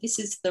This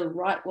is the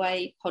Right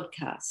Way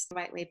podcast.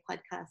 Right Way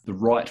podcast. The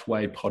Right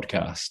Way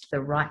podcast.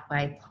 The Right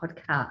Way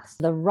podcast.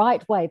 The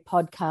Right Way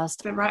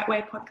podcast. The Right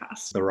Way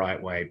podcast. The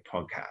Right Way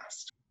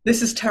podcast.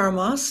 This is Tara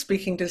Moss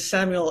speaking to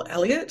Samuel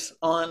Elliott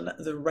on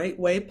the Right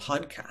Way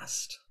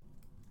podcast.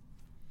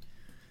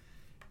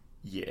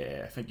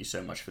 Yeah, thank you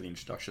so much for the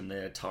introduction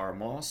there, Tara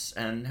Moss,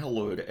 and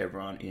hello to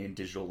everyone in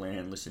digital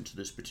land listening to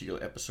this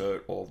particular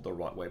episode of the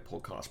Right Way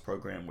podcast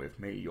program with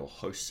me, your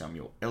host,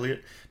 Samuel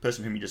Elliott. The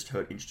person whom you just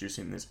heard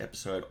introducing this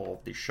episode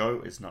of the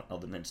show is none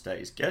other than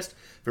today's guest,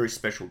 very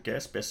special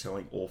guest,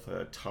 best-selling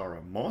author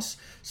Tara Moss,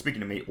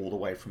 speaking to me all the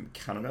way from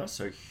Canada,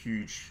 so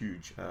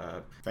huge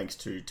thanks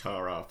to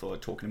Tara for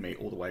talking to me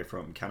all the way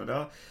from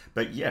Canada.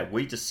 But yeah,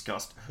 we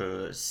discussed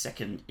her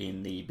second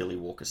in the Billie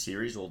Walker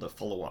series, or the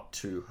follow-up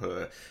to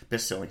her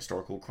best-selling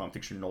historical crime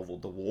fiction novel,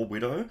 The War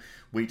Widow.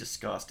 We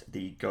discussed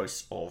The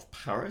Ghosts of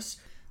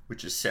Paris,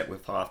 which is set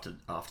with after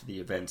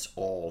the events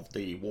of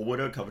The War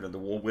Widow, covered in The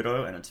War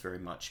Widow, and it's very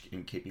much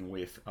in keeping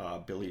with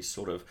Billie's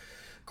sort of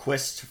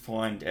quest to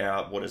find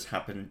out what has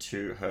happened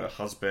to her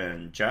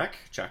husband, Jack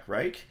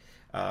Rake,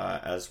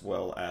 as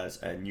well as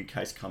a new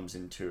case comes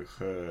into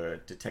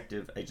her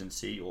detective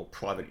agency, or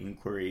private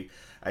inquiry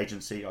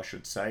agency, I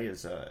should say,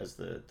 as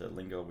the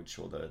lingo, which,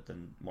 or the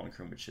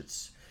moniker in which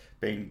it's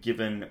been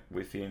given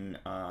within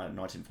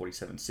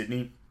 1947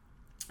 Sydney.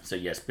 So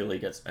yes, Billie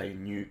gets a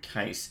new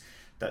case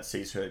that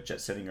sees her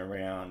jet-setting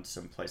around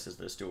some places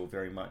that are still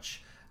very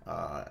much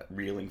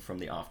reeling from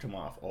the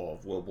aftermath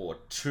of World War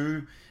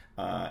II,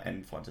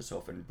 and finds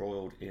herself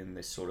embroiled in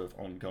this sort of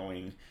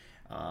ongoing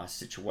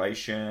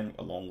situation,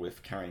 along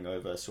with carrying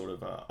over sort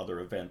of other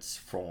events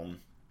from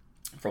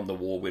The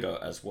War Widow,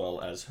 as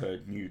well as her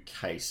new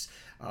case,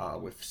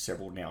 with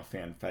several now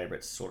fan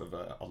favourites sort of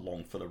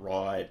along for the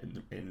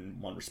ride in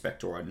one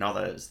respect or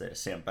another. Is there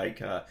Sam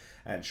Baker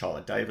and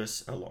Charlotte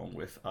Davis, along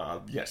with,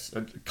 a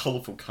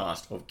colourful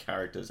cast of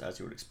characters, as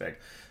you would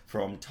expect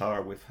from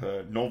Tara with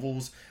her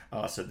novels.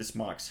 So this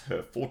marks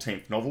her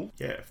 14th novel.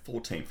 Yeah,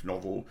 14th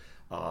novel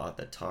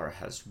that Tara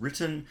has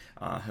written.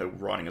 Her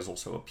writing has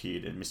also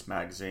appeared in Miss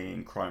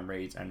Magazine, Crime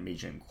Reads, and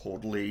Meejin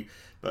Quarterly.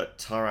 But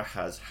Tara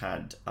has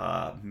had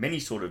many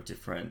sort of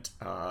different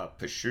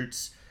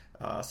pursuits,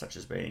 such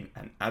as being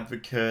an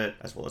advocate,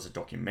 as well as a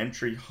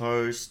documentary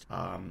host.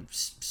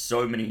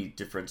 So many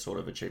different sort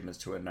of achievements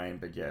to her name.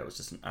 But yeah, it was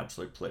just an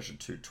absolute pleasure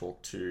to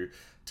talk to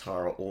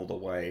Tara all the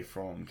way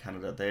from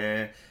Canada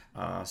there.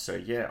 So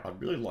yeah,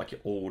 I'd really like you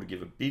all to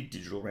give a big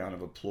digital round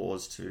of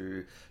applause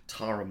to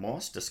Tara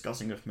Moss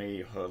discussing with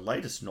me her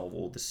latest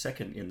novel, the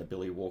second in the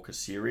Billie Walker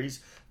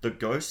series, The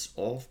Ghosts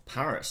of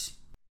Paris.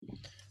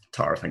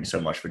 Tara, thank you so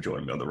much for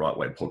joining me on the Right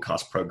Way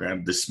podcast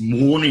program this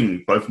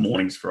morning, both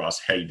mornings for us.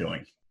 How are you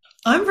doing?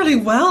 I'm really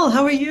well.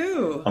 How are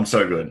you? I'm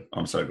so good.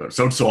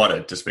 So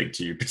excited to speak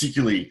to you,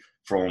 particularly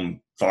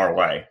from far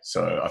away.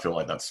 So I feel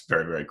like that's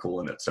very, very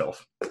cool in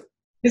itself.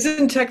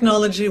 Isn't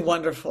technology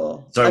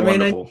wonderful?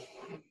 Wonderful.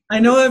 I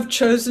know I've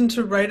chosen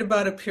to write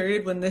about a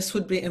period when this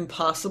would be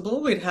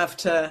impossible. We'd have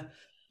to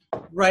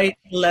write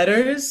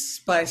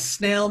letters by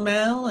snail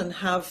mail and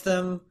have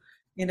them,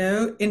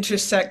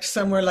 intersect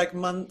somewhere like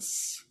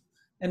months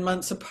and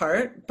months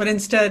apart. But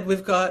instead,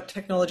 we've got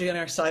technology on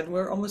our side.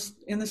 We're almost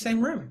in the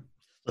same room.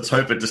 Let's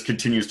hope it just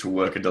continues to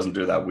work. It doesn't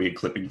do that weird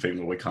clipping thing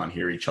where we can't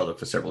hear each other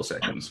for several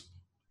seconds.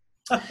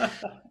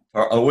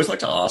 I always like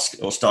to ask,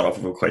 or start off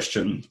with a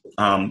question.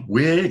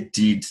 Where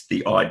did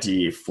the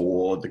idea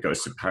for The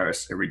Ghosts of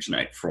Paris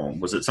originate from?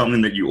 Was it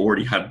something that you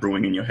already had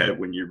brewing in your head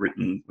when you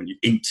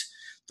inked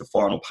the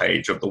final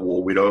page of The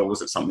War Widow, or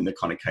was it something that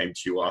kind of came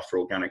to you after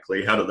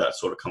organically? How did that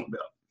sort of come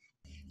about?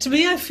 To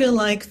me, I feel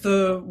like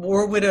The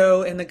War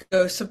Widow and The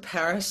Ghosts of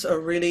Paris are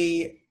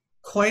really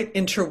quite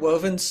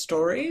interwoven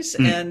stories.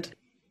 And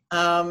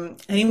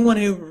anyone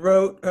who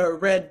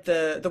read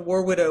The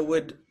War Widow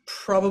would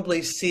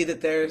probably see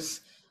that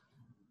there's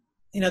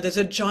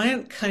a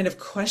giant kind of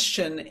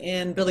question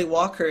in Billie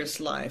Walker's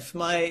life.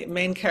 My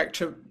main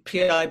character,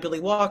 PI Billie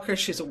Walker,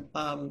 she's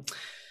a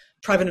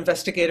private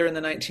investigator in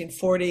the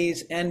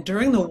 1940s. And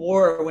during the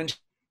war, when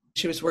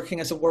she was working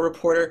as a war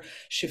reporter,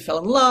 she fell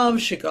in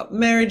love, she got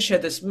married, she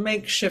had this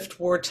makeshift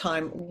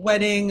wartime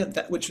wedding,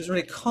 which was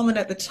really common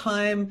at the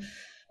time.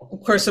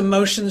 Of course,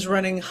 emotions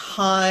running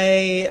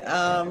high,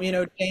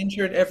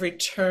 danger at every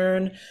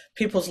turn,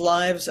 people's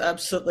lives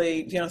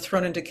absolutely,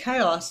 thrown into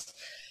chaos.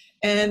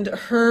 And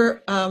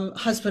her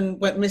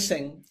husband went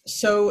missing.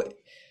 So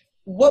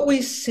what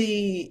we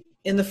see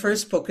in the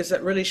first book is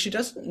that really she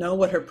doesn't know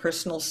what her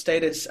personal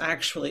status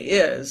actually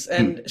is.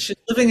 And she's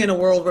living in a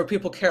world where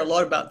people care a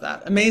lot about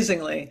that.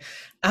 Amazingly,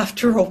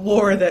 after a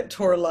war that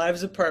tore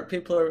lives apart,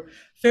 people are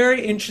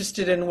very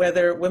interested in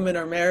whether women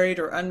are married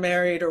or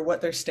unmarried or what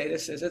their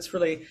status is. It's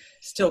really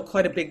still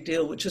quite a big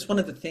deal, which is one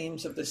of the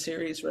themes of the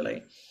series,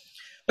 really.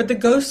 But The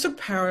Ghosts of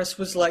Paris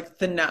was like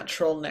the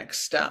natural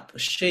next step.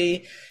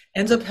 She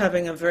ends up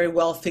having a very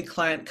wealthy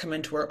client come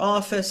into her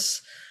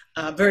office.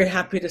 Very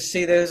happy to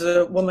see there's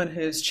a woman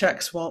whose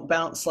checks won't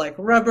bounce like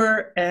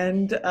rubber.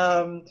 And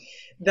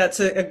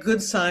that's a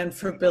good sign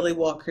for Billie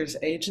Walker's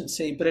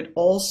agency, but it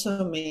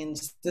also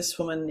means this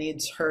woman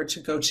needs her to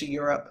go to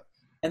Europe.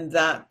 And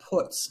that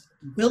puts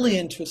Billie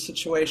into a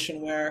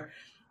situation where,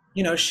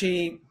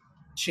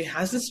 she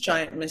has this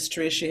giant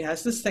mystery, she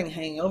has this thing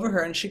hanging over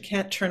her, and she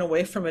can't turn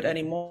away from it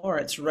anymore.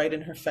 It's right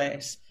in her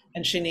face.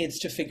 And she needs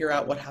to figure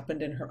out what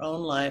happened in her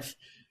own life,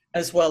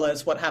 as well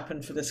as what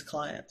happened for this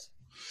client.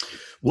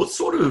 What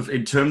sort of,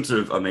 in terms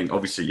of, I mean,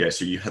 obviously, yeah,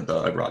 so you had the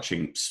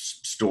overarching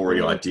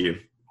story idea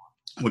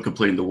when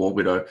completing The War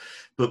Widow,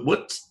 but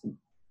what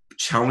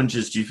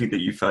challenges do you think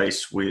that you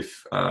face with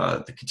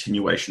the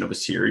continuation of a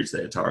series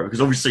there, Tara? Because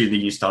obviously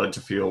then you started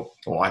to feel,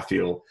 or I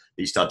feel,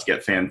 that you start to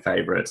get fan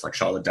favourites like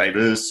Charlotte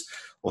Davis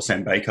or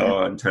Sam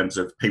Baker in terms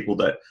of people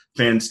that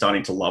fans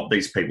starting to love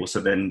these people. So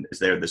then is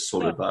there this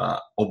sort of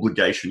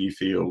obligation you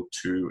feel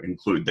to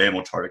include them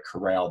or try to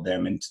corral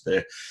them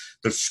into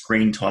the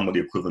screen time or the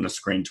equivalent of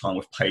screen time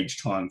with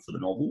page time for the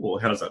novel?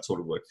 Or how does that sort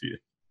of work for you?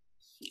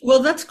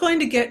 Well, that's going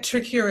to get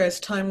trickier as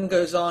time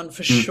goes on,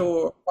 for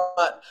sure.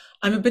 But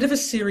I'm a bit of a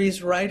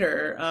series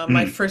writer.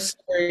 My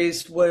first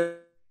series was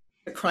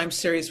a crime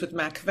series with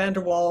Mac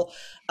Vanderwall,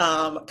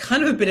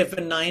 kind of a bit of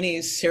a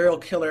 90s serial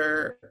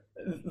killer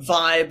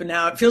vibe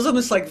now. It feels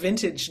almost like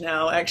vintage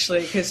now,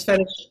 actually, because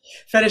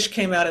Fetish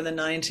came out in the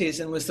 90s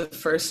and was the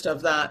first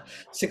of that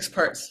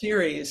 6-part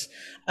series.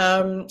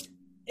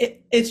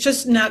 It's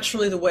just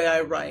naturally the way I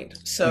write.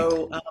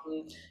 So,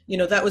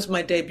 that was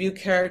my debut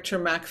character,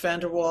 Mac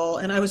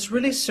Vanderwall, and I was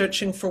really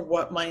searching for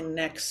what my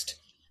next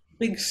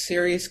big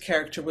series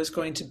character was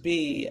going to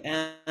be.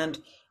 And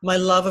my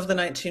love of the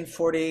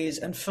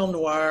 1940s and film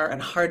noir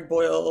and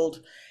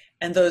hard-boiled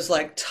and those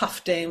like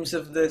tough dames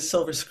of the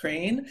silver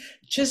screen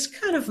just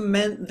kind of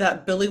meant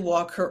that Billie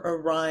Walker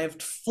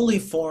arrived fully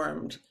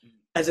formed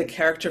as a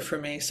character for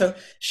me. So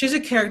she's a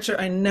character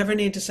I never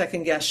need to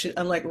second guess.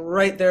 I'm like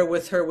right there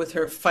with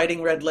her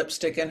fighting red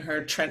lipstick and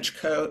her trench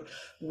coat,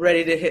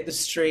 ready to hit the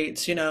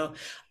streets,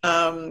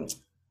 and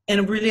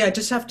really I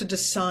just have to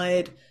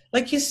decide,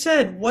 like you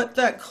said, what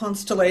that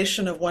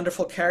constellation of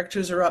wonderful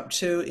characters are up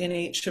to in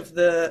each of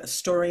the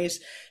stories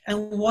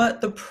and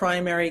what the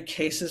primary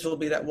cases will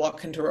be that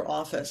walk into her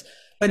office.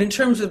 But in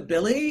terms of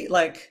Billie,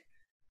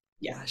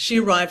 yeah, she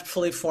arrived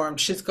fully formed.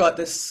 She's got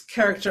this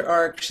character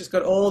arc. She's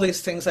got all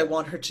these things I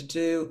want her to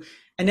do.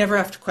 I never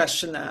have to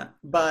question that.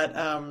 But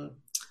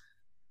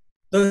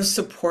those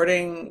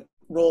supporting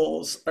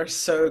roles are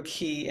so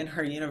key in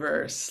her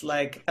universe,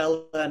 like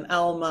Ella and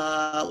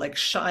Alma, like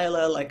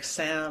Shyla, like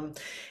Sam.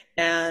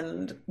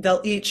 And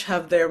they'll each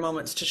have their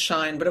moments to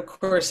shine. But of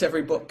course,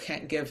 every book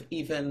can't give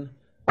even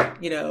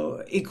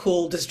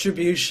equal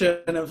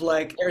distribution of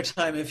like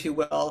airtime, if you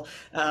will.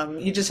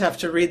 You just have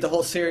to read the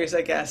whole series,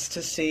 I guess,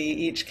 to see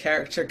each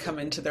character come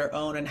into their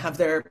own and have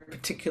their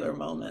particular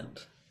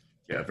moment.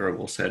 Yeah, very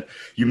well said.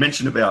 You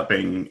mentioned about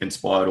being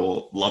inspired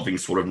or loving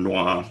sort of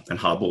noir and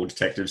hardboiled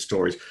detective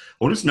stories.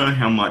 I want to know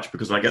how much,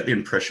 because I get the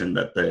impression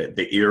that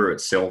the era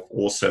itself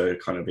also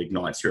kind of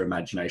ignites your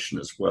imagination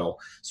as well,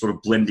 sort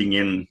of blending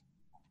in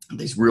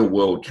these real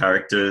world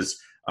characters.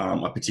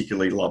 I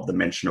particularly love the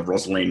mention of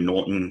Rosaline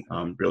Norton.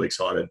 I'm really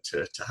excited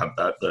to have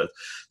that.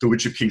 The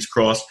Witch of King's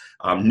Cross.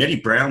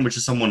 Nettie Brown, which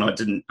is someone I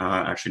didn't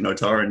actually know,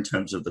 Tara, in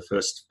terms of the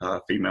first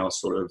female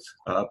sort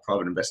of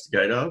private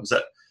investigator. Was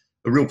that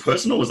a real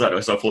person, or was that?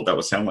 Because I thought that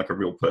would sound like a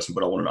real person,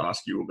 but I wanted to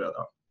ask you about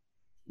that.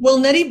 Well,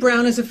 Nettie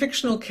Brown is a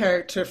fictional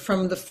character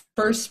from the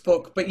first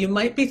book, but you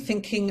might be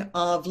thinking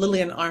of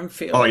Lillian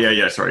Armfield. Oh,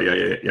 yeah, sorry,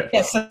 yeah.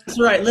 Yes, that's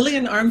right.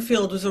 Lillian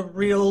Armfield was a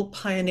real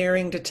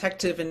pioneering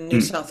detective in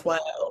New South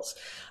Wales.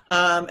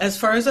 As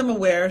far as I'm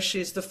aware,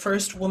 she's the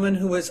first woman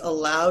who was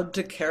allowed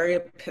to carry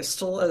a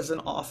pistol as an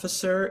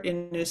officer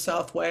in New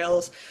South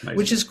Wales, Amazing.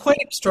 Which is quite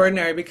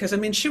extraordinary because, I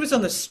mean, she was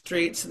on the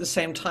streets at the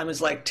same time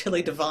as like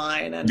Tilly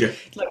Devine and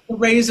like the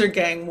Razor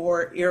Gang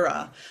War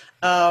era.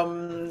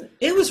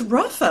 It was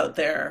rough out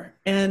there,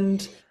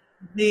 and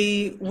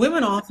the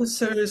women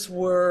officers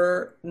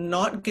were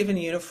not given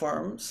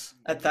uniforms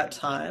at that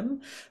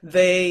time.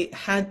 They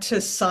had to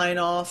sign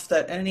off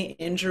that any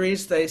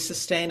injuries they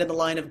sustained in the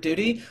line of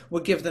duty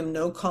would give them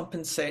no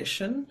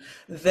compensation.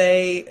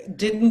 They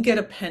didn't get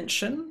a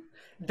pension.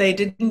 They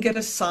didn't get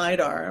a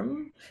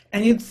sidearm.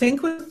 And you'd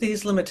think with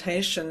these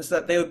limitations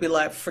that they would be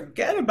like,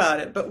 forget about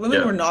it. But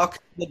women were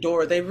knocking on the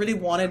door. They really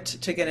wanted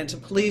to get into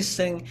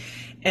policing.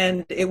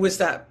 And it was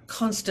that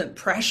constant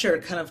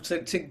pressure kind of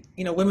to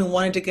women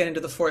wanted to get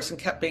into the force and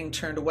kept being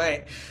turned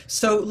away.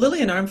 So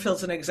Lillian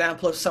Armfield's an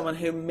example of someone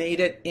who made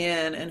it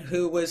in and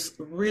who was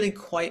really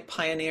quite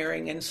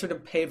pioneering and sort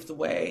of paved the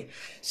way.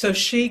 So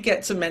she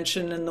gets a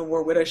mention in The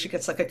War Widow. She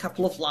gets like a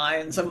couple of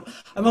lines. I'm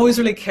always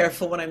really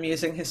careful when I'm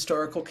using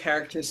historical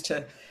characters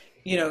to,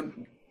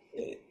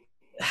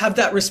 have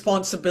that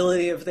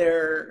responsibility of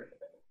their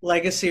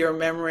legacy or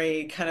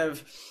memory kind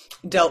of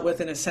dealt with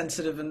in a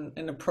sensitive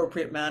and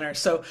appropriate manner.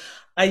 So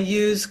I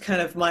use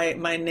kind of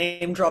my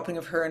name dropping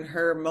of her and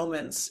her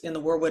moments in The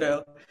War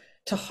Widow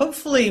to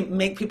hopefully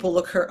make people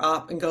look her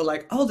up and go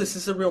like, oh, this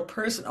is a real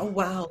person. Oh,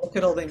 wow, look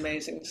at all the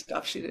amazing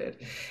stuff she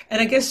did.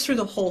 And I guess through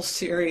the whole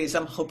series,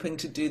 I'm hoping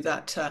to do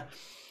that to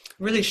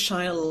really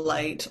shine a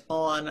light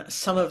on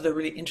some of the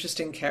really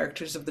interesting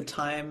characters of the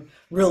time,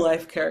 real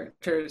life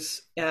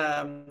characters,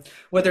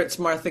 whether it's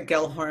Martha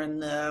Gellhorn,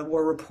 the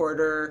war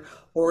reporter,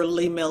 or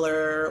Lee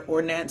Miller,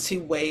 or Nancy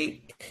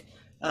Wake,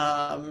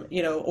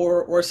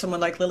 or someone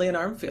like Lillian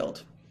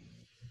Armfield.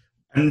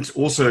 And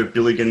also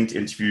Billie getting to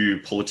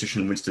interview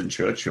politician Winston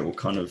Churchill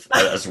kind of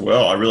as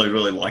well. I really,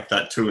 really like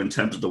that too in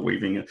terms of the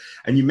weaving.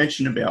 And you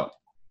mentioned about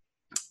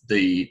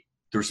the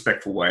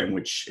respectful way in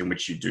which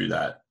you do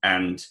that.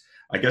 And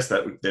I guess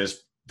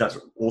that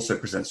also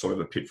presents sort of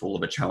a pitfall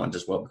of a challenge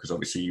as well, because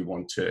obviously you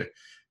want to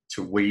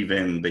weave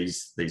in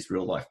these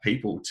real life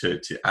people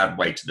to add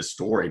weight to the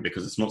story,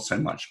 because it's not so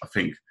much, I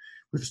think,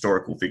 with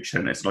historical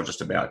fiction, it's not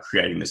just about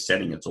creating the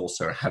setting, it's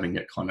also having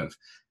it kind of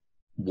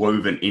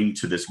woven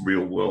into this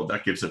real world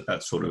that gives it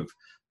that sort of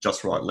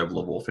just right level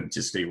of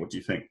authenticity. What do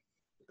you think?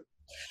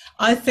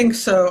 I think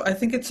so. I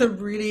think it's a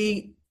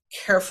really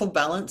careful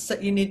balance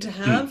that you need to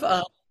have.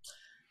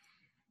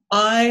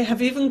 I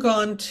have even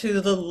gone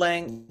to the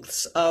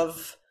lengths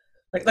of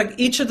like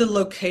each of the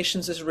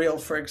locations is real.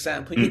 For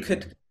example,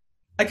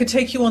 I could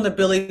take you on the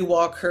Billie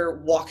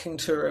Walker walking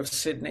tour of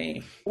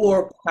Sydney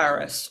or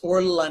Paris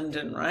or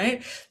London,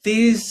 right?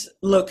 These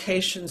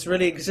locations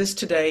really exist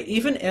today,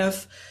 even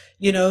if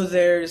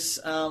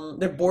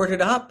they're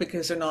boarded up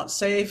because they're not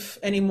safe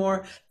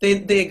anymore. They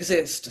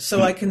exist.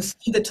 So I can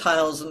see the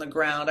tiles on the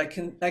ground. I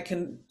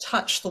can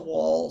touch the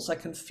walls. I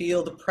can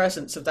feel the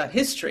presence of that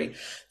history.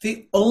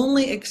 The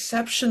only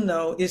exception,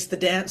 though, is the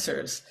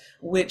dancers,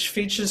 which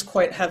features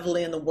quite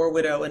heavily in The War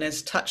Widow and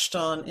is touched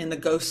on in The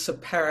Ghosts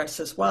of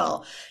Paris as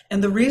well.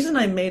 And the reason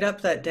I made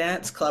up that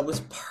dance club was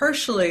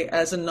partially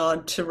as a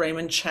nod to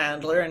Raymond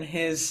Chandler and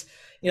his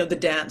The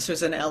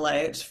Dancers in LA.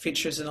 It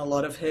features in a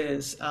lot of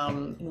his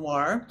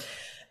noir.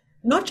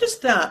 Not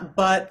just that,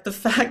 but the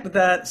fact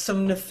that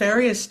some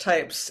nefarious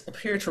types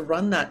appear to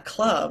run that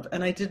club.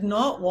 And I did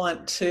not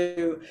want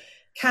to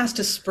cast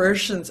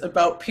aspersions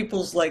about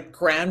people's like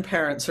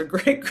grandparents or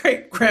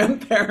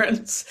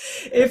great-great-grandparents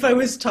if I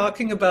was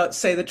talking about,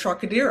 say, the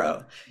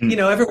Trocadero.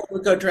 Everyone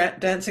would go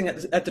dancing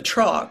at the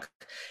Troc,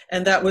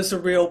 and that was a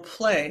real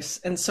place.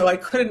 And so I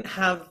couldn't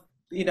have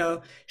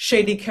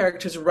shady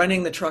characters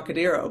running the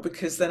Trocadero,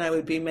 because then I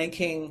would be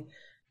making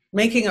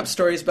up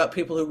stories about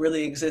people who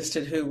really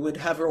existed, who would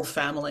have a real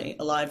family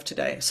alive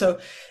today. So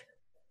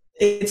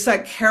it's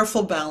that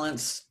careful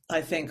balance,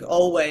 I think,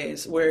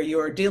 always, where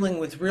you're dealing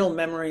with real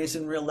memories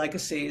and real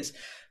legacies,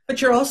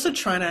 but you're also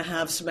trying to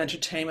have some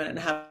entertainment and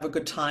have a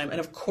good time. And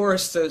of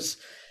course, those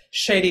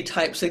shady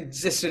types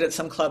existed at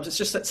some clubs. It's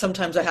just that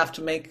sometimes I have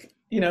to make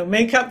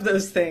up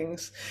those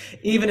things,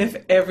 even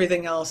if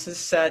everything else is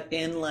set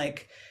in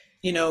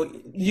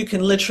you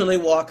can literally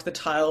walk the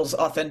tiles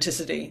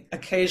authenticity.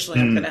 Occasionally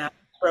I'm going to have to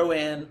throw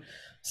in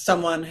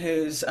someone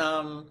who's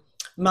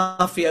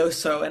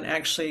mafioso and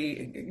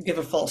actually give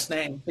a false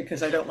name,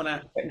 because I don't want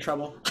to get in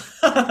trouble.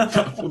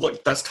 Well,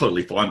 look, that's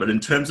totally fine. But in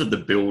terms of the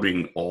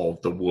building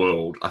of the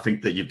world, I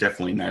think that you've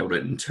definitely nailed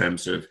it in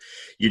terms of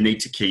you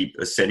need to keep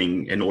a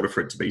setting in order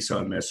for it to be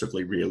so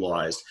immersively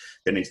realized.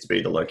 There needs to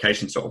be the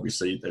location. So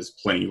obviously there's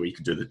plenty where you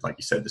could do that, like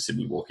you said, the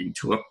Sydney walking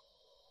tour.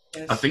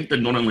 Yes. I think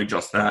that not only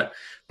just that,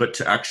 but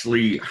to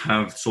actually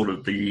have sort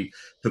of the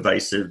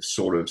pervasive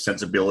sort of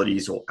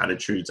sensibilities or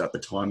attitudes at the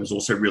time is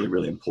also really,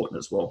 really important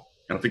as well.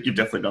 And I think you've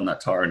definitely done that,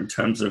 Tara, in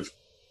terms of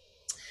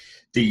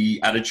the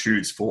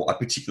attitudes I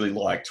particularly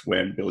liked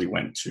when Billie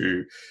went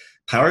to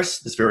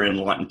Paris, this very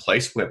enlightened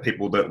place where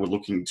people that were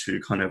looking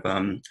to kind of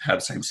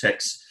have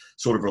same-sex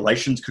sort of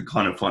relations could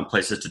kind of find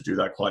places to do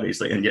that quite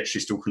easily, and yet she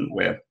still couldn't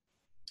wear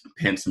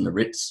pants in the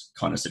Ritz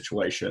kind of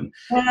situation.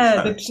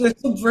 Yeah, the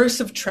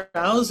subversive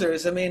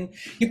trousers. I mean,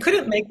 you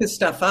couldn't make this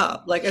stuff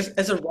up. Like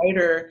as a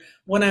writer,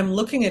 when I'm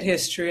looking at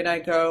history and I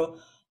go,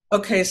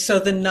 okay, so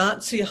the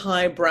Nazi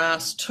high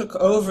brass took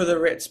over the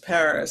Ritz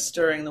Paris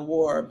during the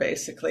war,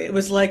 basically. It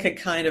was like a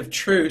kind of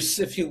truce,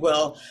 if you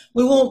will.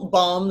 We won't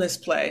bomb this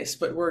place,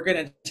 but we're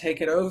going to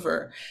take it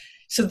over.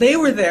 So they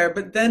were there,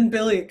 but then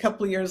Billie, a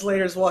couple of years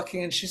later, is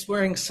walking and she's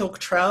wearing silk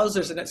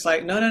trousers. And it's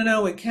like,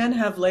 no, we can't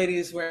have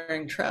ladies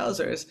wearing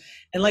trousers.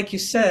 And like you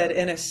said,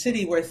 in a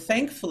city where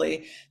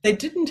thankfully they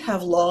didn't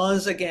have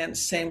laws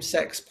against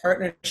same-sex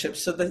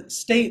partnerships, so the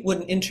state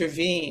wouldn't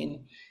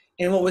intervene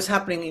in what was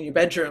happening in your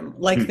bedroom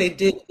like they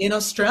did in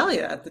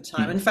Australia at the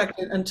time. In fact,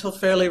 until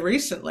fairly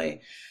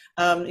recently,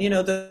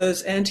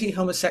 those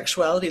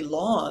anti-homosexuality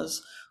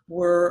laws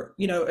were,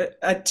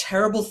 a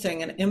terrible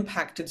thing and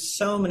impacted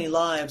so many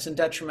lives in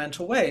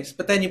detrimental ways.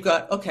 But then you've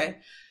got, okay,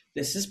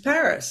 this is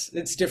Paris.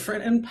 It's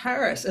different in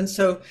Paris. And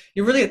so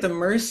you're really at the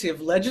mercy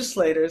of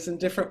legislators in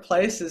different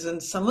places.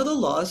 And some of the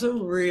laws are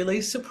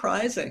really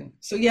surprising.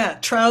 So yeah,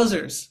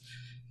 trousers,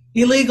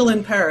 illegal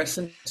in Paris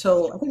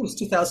until I think it was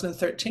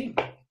 2013.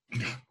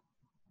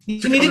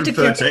 You needed to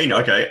 2013.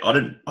 Okay, I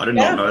did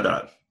not know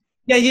that.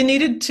 Yeah, you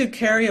needed to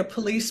carry a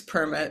police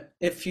permit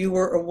if you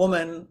were a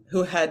woman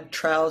who had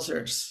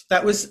trousers.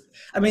 That was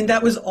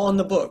on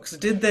the books.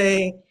 Did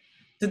they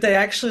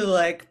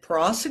actually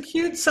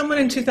prosecute someone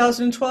in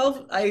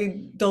 2012?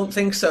 I don't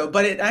think so,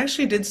 but it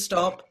actually did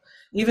stop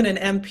even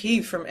an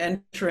MP from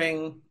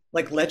entering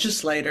like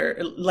legislature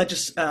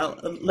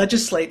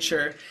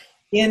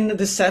in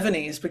the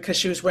 70s because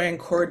she was wearing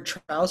cord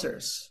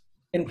trousers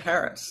in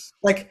Paris.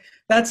 Like,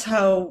 that's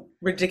how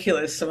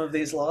ridiculous some of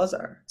these laws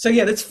are. So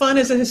yeah, it's fun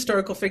as a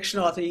historical fiction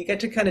author. You get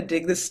to kind of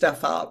dig this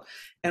stuff up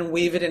and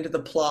weave it into the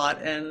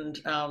plot. And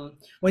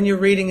when you're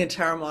reading a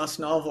Tara Moss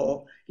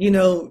novel,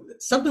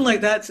 something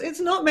like that, it's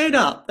not made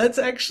up. That's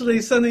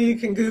actually something you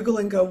can Google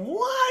and go,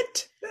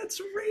 what?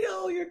 That's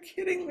real. You're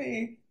kidding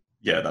me.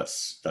 Yeah,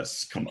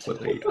 that's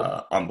completely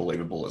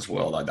unbelievable as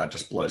well. Like, that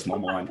just blows my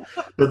mind.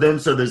 But then,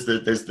 so there's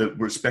the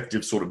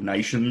respective sort of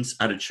nations'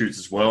 attitudes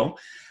as well.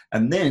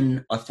 And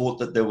then I thought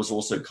that there was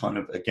also kind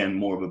of, again,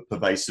 more of a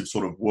pervasive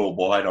sort of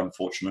worldwide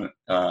unfortunate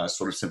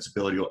sort of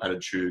sensibility or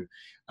attitude,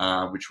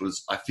 which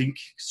was, I think,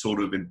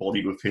 sort of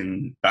embodied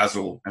within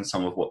Basil and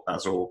some of what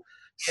Basil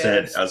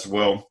said as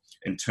well,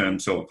 in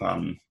terms of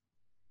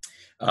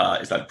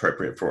is that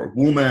appropriate for a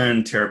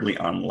woman, terribly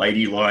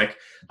unladylike.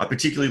 I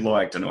particularly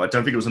liked, I don't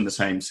think it was in the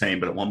same scene,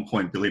 but at one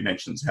point Billie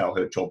mentions how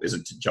her job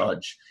isn't to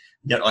judge.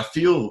 Yet I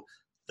feel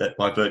that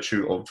by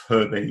virtue of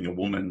her being a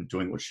woman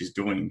doing what she's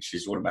doing,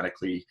 she's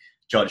automatically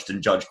judged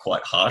and judged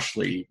quite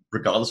harshly,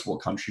 regardless of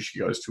what country she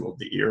goes to of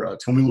the era.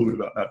 Tell me a little bit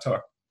about that,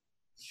 Tara.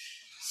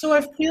 So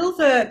I feel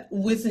that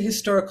with the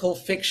historical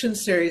fiction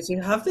series,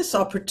 you have this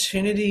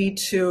opportunity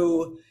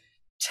to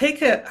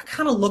take a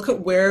kind of look at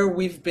where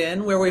we've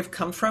been, where we've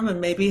come from, and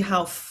maybe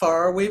how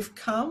far we've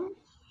come,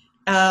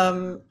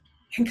 and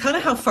kind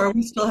of how far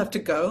we still have to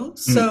go.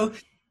 So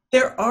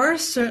there are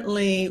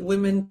certainly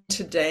women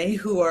today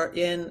who are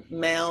in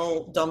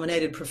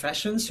male-dominated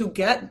professions who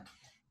get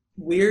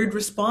weird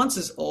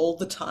responses all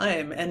the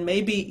time, and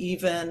maybe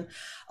even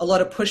a lot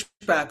of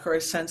pushback or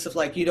a sense of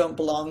like, you don't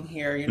belong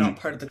here, you're not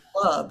part of the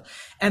club.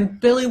 And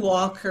Billie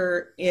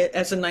Walker,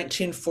 as a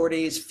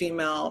 1940s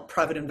female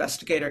private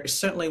investigator, is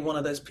certainly one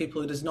of those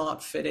people who does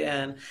not fit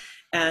in.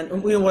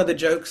 And one of the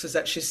jokes is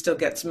that she still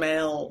gets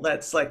mail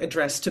that's like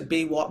addressed to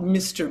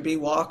Mr. B.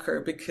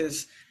 Walker,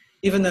 because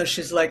even though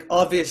she's like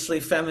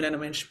obviously feminine, I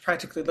mean, she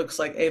practically looks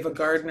like Ava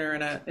Gardner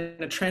in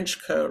a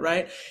trench coat,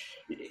 right?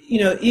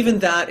 Even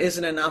that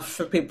isn't enough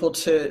for people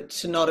to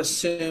not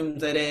assume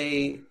that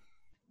a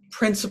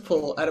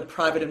principal at a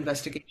private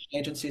investigation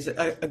agency is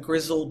a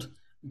grizzled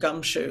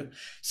gumshoe.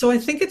 So I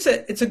think it's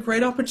a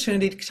great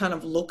opportunity to kind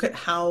of look at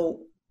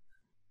how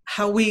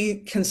we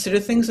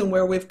consider things and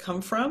where we've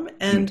come from.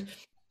 And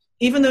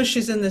even though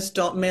she's in this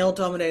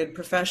male-dominated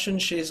profession,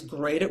 she's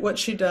great at what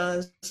she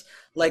does.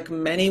 Like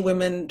many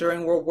women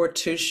during World War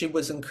II, she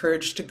was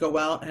encouraged to go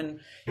out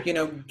and,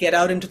 get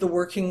out into the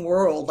working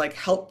world, like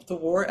help the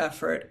war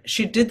effort.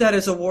 She did that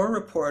as a war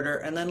reporter.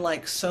 And then,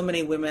 like so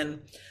many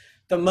women,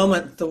 the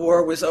moment the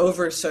war was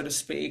over, so to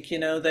speak,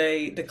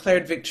 they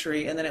declared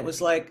victory. And then it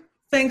was like,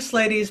 thanks,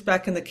 ladies,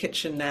 back in the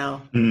kitchen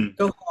now.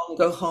 Go home,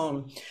 go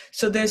home.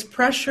 So there's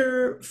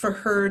pressure for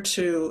her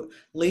to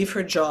leave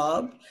her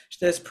job.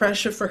 There's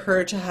pressure for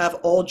her to have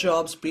all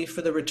jobs be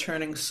for the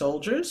returning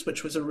soldiers,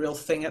 which was a real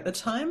thing at the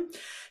time.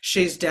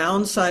 She's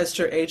downsized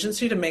her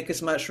agency to make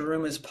as much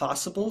room as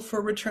possible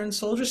for returned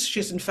soldiers.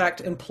 She's in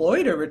fact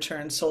employed a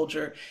returned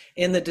soldier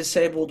in the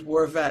disabled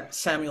war vet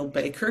Samuel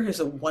Baker, who's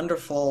a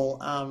wonderful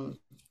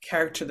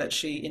character that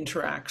she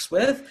interacts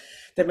with.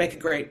 They make a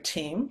great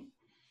team.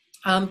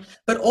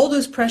 But all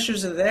those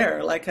pressures are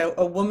there, like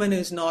a woman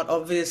who's not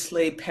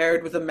obviously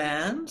paired with a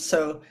man.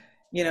 So,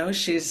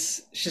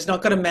 she's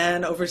not got a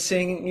man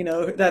overseeing,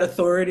 that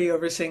authority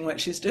overseeing what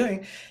she's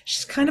doing.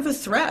 She's kind of a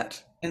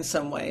threat in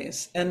some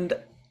ways. And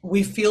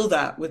we feel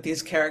that with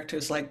these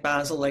characters like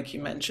Basil, like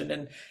you mentioned,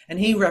 and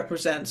he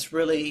represents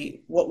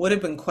really what would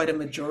have been quite a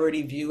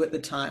majority view at the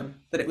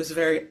time, that it was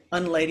very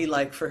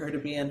unladylike for her to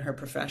be in her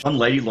profession.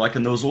 Unladylike,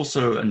 and there was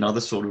also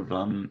another sort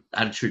of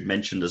attitude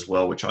mentioned as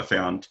well, which I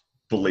found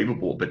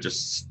believable but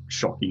just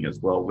shocking as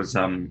well, was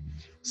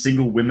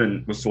single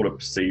women were sort of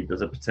perceived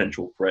as a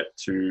potential threat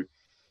to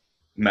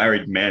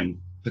married men,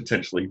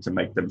 potentially to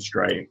make them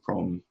stray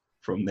from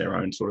their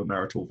own sort of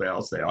marital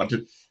vows there. I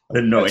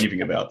didn't know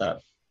anything about that.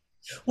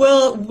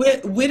 Well,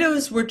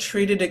 widows were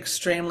treated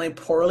extremely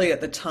poorly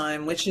at the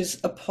time, which is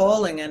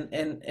appalling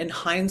in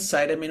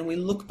hindsight. I mean, we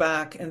look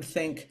back and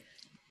think,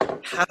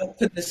 how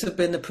could this have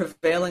been the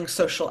prevailing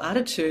social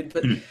attitude?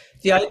 But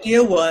the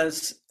idea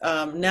was,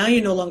 now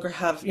you're no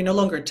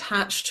longer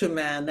attached to a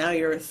man. Now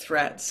you're a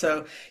threat.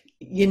 So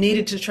you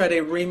needed to try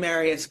to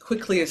remarry as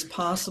quickly as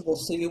possible,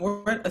 so you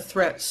weren't a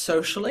threat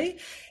socially.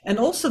 And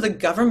also the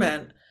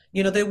government,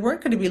 they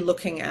weren't going to be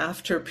looking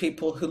after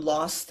people who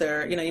lost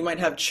their, you might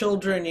have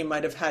children, you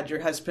might have had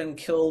your husband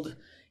killed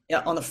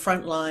on the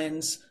front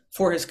lines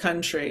for his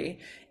country.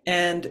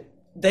 And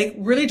they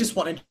really just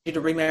wanted you to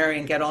remarry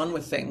and get on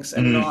with things,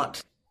 and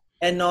not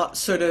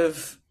sort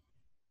of,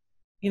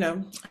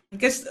 I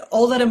guess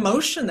all that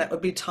emotion that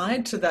would be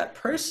tied to that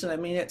person. I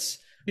mean,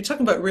 you're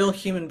talking about real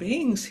human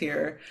beings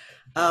here.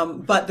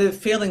 But the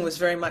feeling was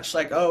very much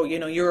like, oh,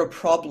 you're a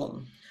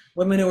problem.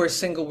 Women who are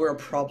single were a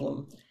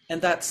problem.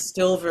 And that's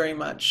still very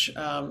much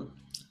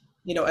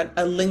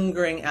a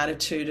lingering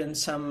attitude in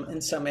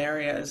some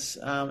areas,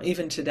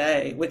 even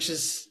today, which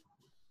is,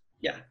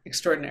 yeah,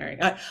 extraordinary.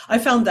 I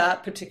found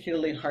that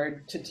particularly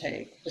hard to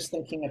take, just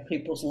thinking of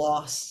people's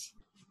loss.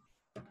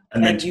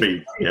 And then to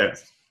be,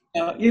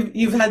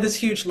 you've had this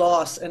huge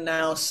loss, and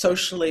now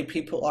socially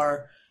people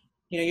are,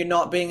 you're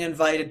not being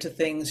invited to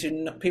things.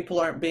 People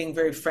aren't being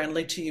very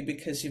friendly to you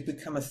because you've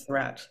become a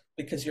threat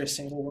because you're a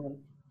single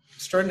woman.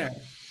 Extraordinary.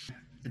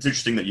 It's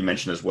interesting that you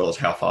mentioned as well as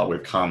how far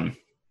we've come.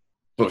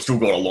 But we've still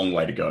got a long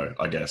way to go,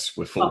 I guess,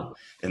 we're full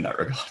in that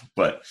regard.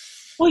 But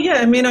well,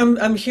 yeah, I mean,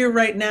 I'm here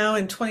right now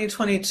in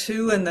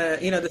 2022, and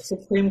the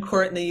Supreme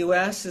Court in the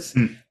U.S. is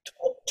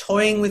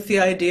toying with the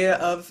idea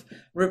of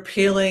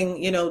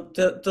repealing,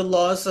 the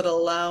laws that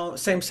allow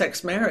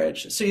same-sex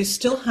marriage. So you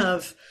still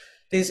have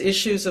these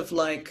issues of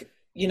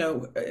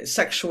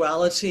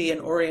sexuality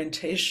and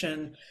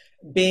orientation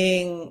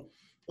being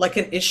like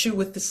an issue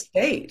with the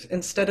state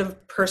instead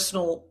of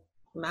personal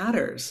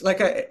matters.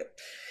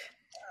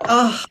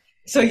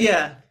 So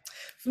yeah,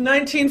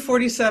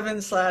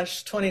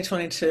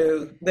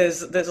 1947/2022,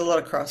 there's a lot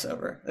of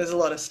crossover. There's a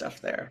lot of stuff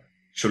there.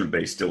 Shouldn't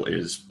be, still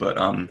is. But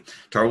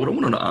Tara, what I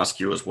wanted to ask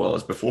you as well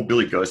is, before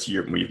Billie goes to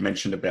Europe, and we've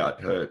mentioned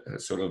about her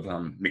sort of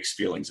mixed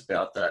feelings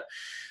about that,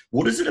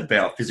 what is it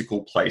about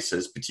physical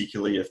places,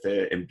 particularly if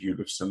they're imbued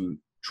with some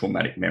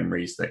traumatic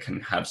memories, that can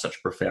have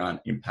such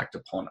profound impact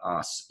upon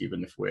us,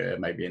 even if we're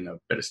maybe in a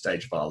better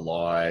stage of our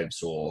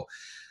lives or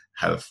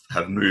have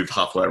moved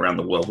halfway around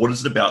the world? What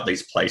is it about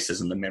these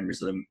places and the memories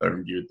that are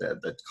imbued there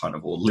that kind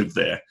of, or live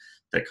there,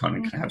 that kind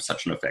of can have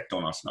such an effect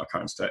on us in our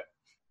current state?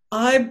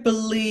 I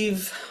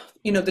believe,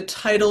 the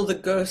title, The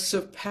Ghosts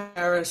of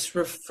Paris,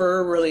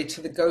 refer really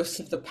to the ghosts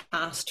of the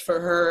past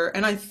for her.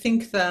 And I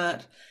think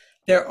that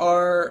there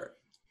are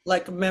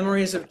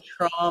memories of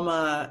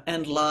trauma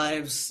and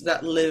lives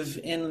that live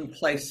in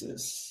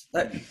places.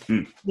 That,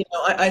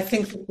 I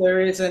think that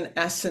there is an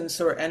essence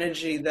or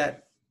energy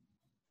that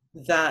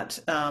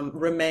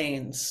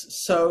remains.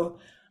 So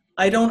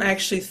I don't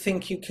actually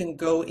think you can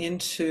go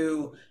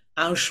into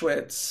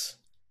Auschwitz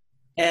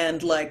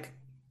and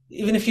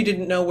even if you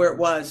didn't know where it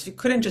was, you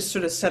couldn't just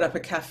sort of set up a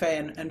cafe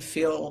and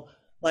feel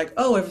like,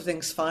 oh,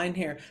 everything's fine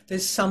here.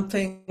 There's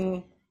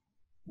something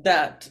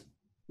that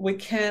we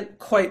can't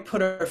quite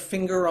put our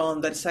finger on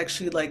that's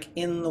actually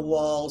in the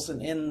walls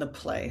and in the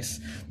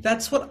place.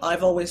 That's what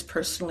I've always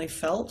personally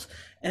felt.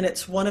 And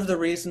it's one of the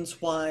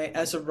reasons why,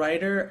 as a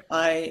writer,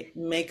 I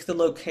make the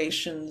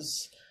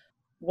locations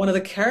one of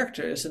the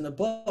characters in the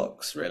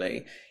books,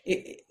 really.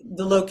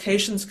 The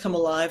locations come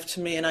alive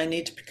to me, and I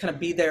need to kind of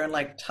be there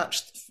and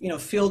touch,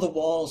 feel the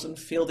walls and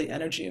feel the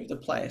energy of the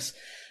place.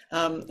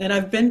 And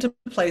I've been to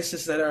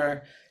places that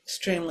are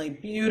extremely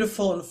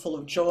beautiful and full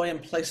of joy,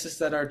 and places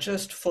that are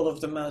just full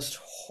of the most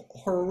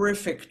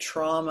horrific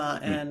trauma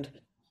and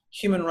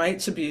human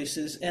rights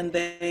abuses. And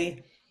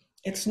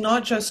it's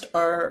not just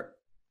our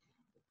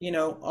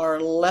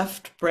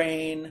left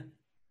brain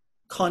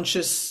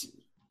conscious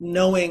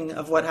knowing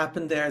of what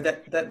happened there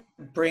that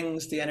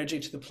brings the energy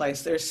to the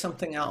place. There's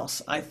something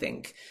else, I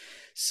think.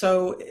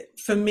 So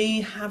for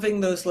me, having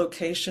those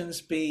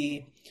locations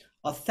be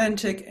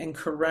authentic and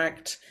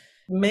correct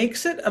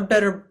makes it a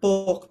better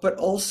book, but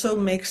also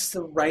makes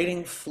the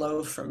writing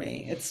flow for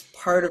me. It's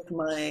part of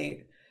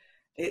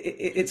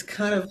it's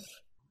kind of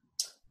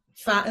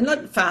and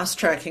not fast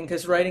tracking,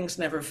 because writing's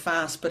never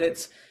fast, but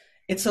it's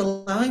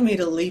allowing me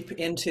to leap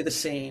into the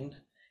scene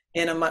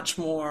in a much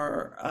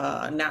more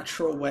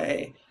natural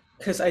way,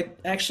 because I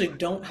actually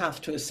don't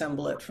have to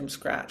assemble it from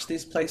scratch.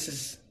 These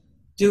places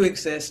do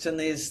exist, and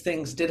these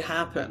things did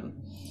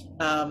happen.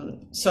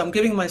 So I'm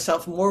giving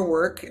myself more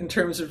work in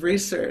terms of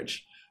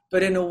research,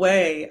 but in a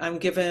way I'm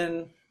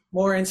given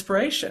more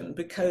inspiration,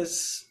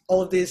 because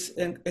all of these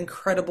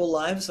incredible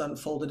lives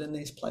unfolded in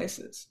these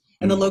places,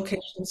 and the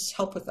locations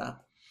help with that.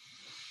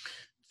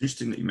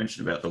 Interesting that you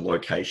mentioned about the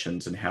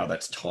locations and how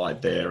that's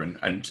tied there,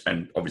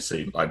 and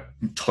obviously I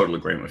totally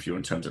agree with you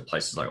in terms of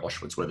places like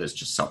Auschwitz, where there's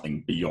just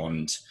something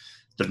beyond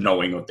the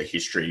knowing of the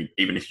history.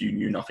 Even if you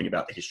knew nothing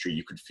about the history,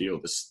 you could feel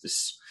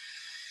this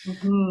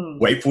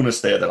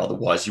wakefulness there that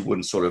otherwise you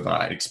wouldn't sort of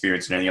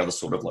experience in any other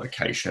sort of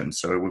location.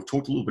 So we've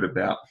talked a little bit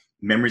about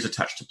memories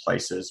attached to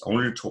places. I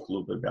wanted to talk a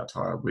little bit about,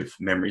 Tara, with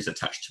memories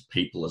attached to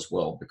people as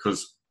well,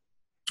 because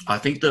I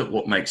think that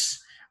what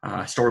makes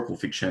historical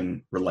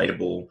fiction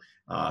relatable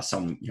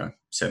some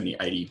 70,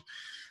 80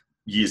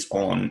 years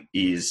on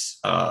is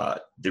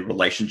the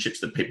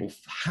relationships that people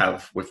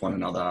have with one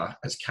another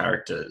as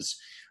characters,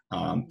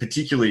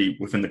 particularly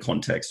within the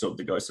context of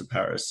The Ghost of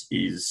Paris,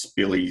 is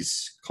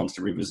Billie's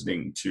constant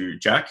revisiting to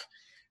Jack.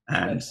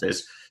 And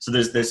there's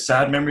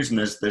sad memories, and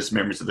there's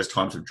memories of there's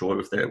times of joy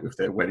with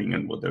their wedding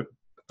and with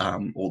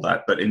all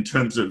that. But in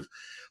terms of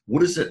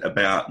what is it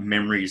about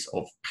memories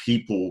of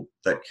people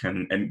that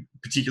can, and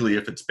particularly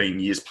if it's been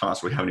years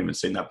past, we haven't even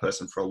seen that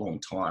person for a long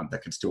time,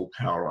 that can still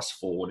power us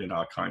forward in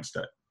our current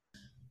state?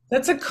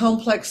 That's a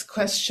complex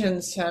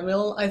question,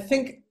 Samuel. I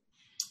think,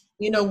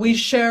 we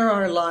share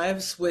our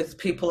lives with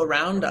people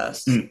around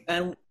us,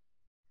 and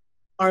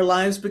our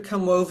lives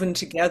become woven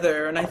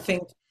together. And I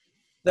think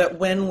that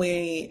when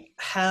we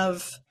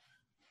have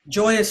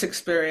joyous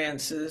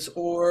experiences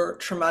or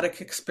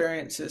traumatic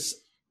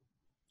experiences,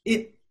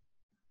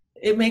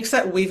 it makes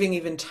that weaving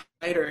even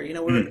tighter.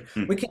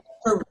 We can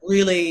never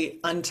really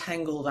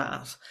untangle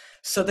that.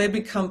 So they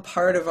become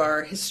part of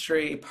our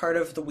history, part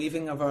of the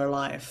weaving of our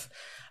life.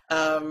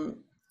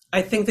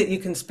 I think that you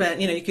can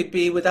spend, you could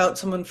be without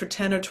someone for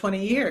 10 or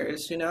 20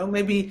 years,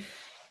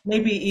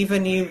 maybe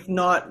even you've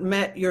not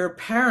met your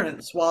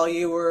parents while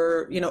you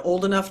were,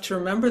 old enough to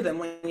remember them.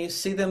 When you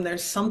see them,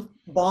 there's some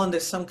bond,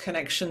 there's some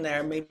connection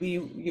there. Maybe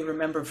you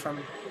remember from,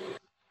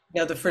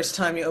 the first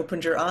time you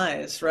opened your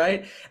eyes,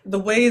 right? The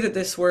way that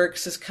this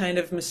works is kind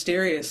of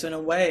mysterious in a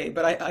way,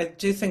 but I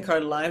do think our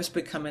lives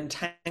become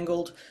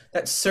entangled.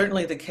 That's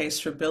certainly the case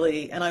for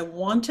Billie. And I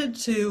wanted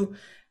to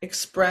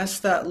express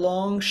that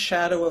long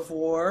shadow of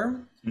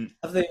war,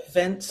 of the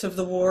events of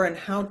the war, and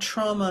how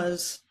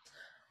traumas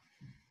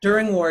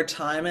during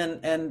wartime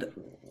and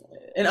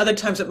in other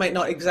times it might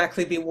not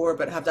exactly be war,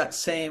 but have that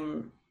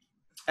same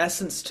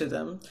essence to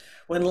them.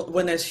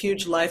 When there's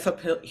huge life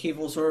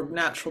upheavals or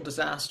natural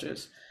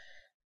disasters,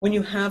 when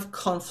you have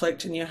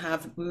conflict and you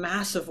have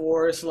massive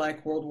wars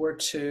like World War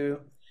II,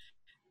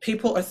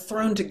 people are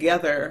thrown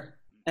together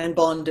and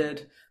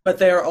bonded, but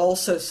they are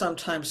also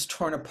sometimes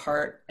torn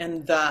apart,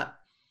 and that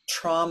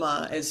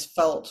trauma is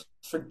felt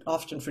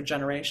often for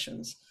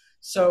generations.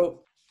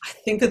 So I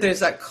think that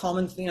there's that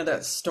common,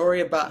 that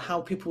story about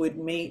how people would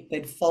meet,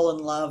 they'd fall in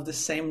love the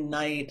same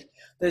night.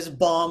 There's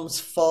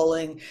bombs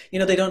falling,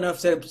 they don't know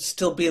if they'll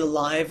still be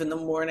alive in the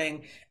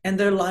morning. And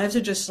their lives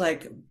are just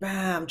like,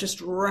 bam,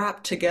 just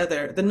wrapped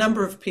together. The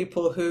number of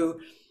people who,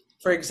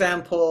 for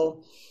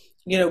example,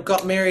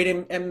 got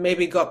married and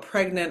maybe got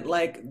pregnant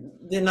like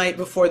the night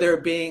before they were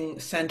being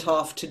sent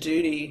off to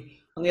duty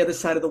on the other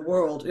side of the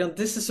world.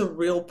 This is a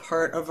real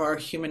part of our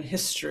human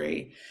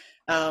history.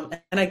 And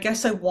I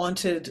guess I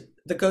wanted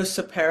the Ghosts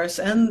of Paris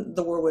and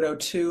the War Widow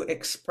to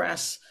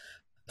express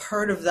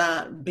part of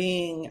that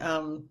being,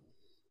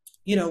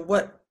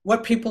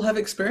 what people have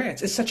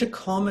experienced. It's such a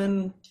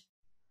common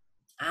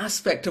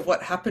aspect of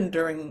what happened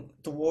during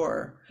the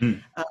war.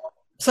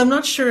 So I'm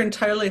not sure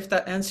entirely if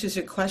that answers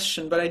your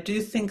question, but I do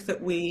think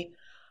that we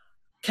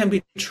can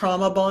be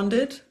trauma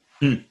bonded.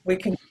 We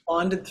can be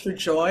bonded through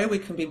joy. We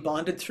can be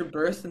bonded through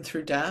birth and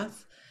through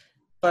death.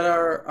 But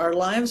our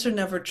lives are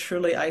never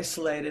truly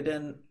isolated.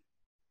 And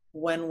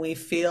when we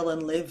feel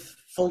and live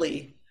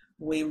fully,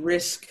 we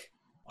risk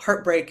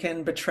heartbreak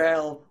and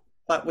betrayal,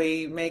 but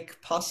we make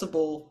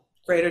possible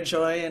greater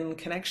joy and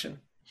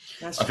connection.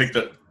 I think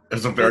that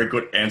is a very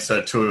good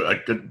answer to a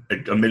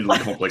admittedly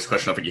complex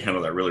question. I think you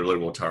handled that really, really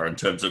well, Tara, in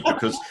terms of,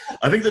 because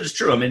I think that it's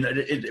true. I mean,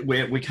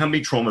 we can be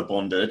trauma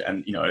bonded,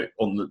 and,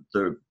 on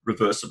the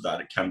reverse of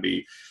that, it can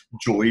be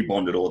joy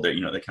bonded, or that,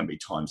 there can be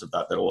times of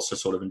that also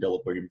sort of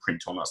indelibly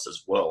imprint on us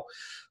as well.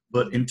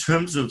 But in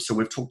terms of, so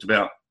we've talked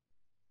about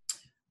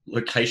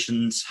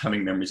locations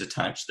having memories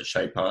attached that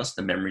shape us,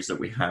 the memories that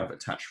we have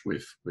attached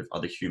with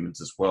other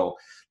humans as well.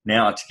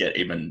 Now, to get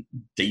even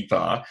deeper,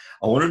 I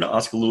wanted to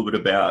ask a little bit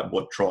about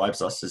what drives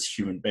us as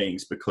human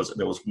beings, because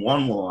there was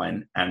one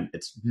line, and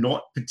it's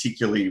not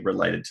particularly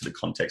related to the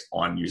context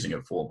I'm using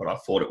it for, but I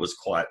thought it was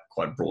quite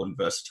broad and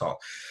versatile.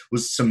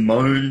 Was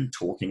Simone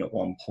talking at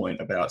one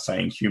point about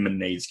saying human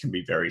needs can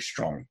be very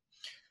strong?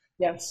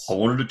 Yes. I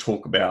wanted to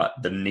talk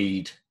about the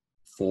need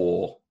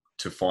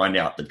to find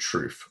out the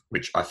truth,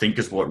 which I think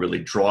is what really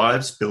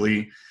drives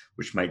Billie,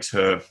 which makes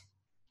her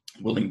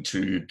willing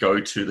to go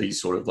to these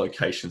sort of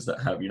locations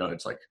that have,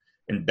 it's like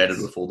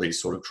embedded with all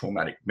these sort of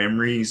traumatic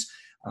memories,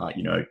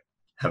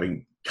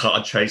 having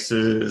car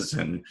chases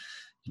and,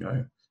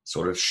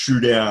 sort of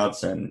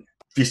shootouts and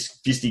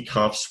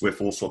fisticuffs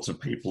with all sorts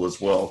of people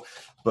as well.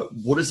 But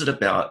what is it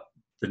about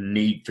the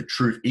need for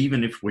truth,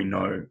 even if we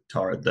know,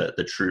 Tara, that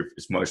the truth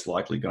is most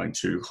likely going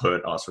to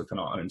hurt us within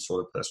our own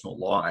sort of personal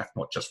life,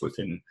 not just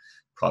within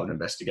private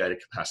investigator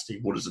capacity?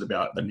 What is it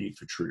about the need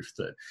for truth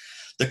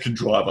that can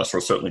drive us,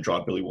 or certainly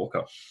drive Billie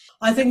Walker?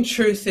 I think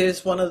truth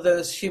is one of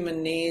those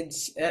human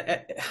needs.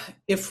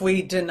 If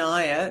we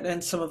deny it,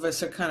 and some of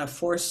us are kind of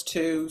forced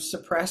to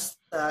suppress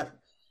that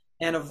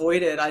and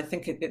avoid it, I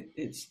think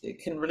it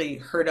can really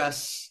hurt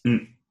us,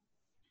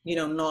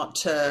 not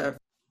to...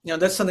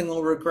 that's something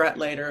we'll regret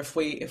later if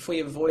we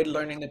avoid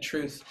learning the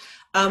truth.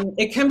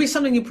 It can be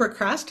something you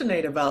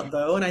procrastinate about,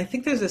 though, and I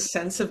think there's a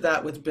sense of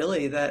that with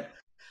Billie, that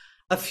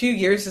a few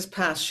years has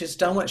passed. She's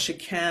done what she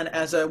can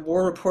as a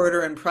war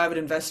reporter and private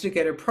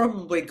investigator,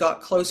 probably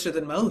got closer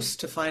than most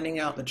to finding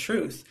out the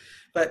truth,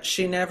 but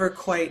she never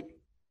quite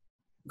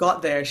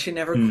got there. She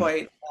never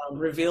quite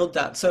revealed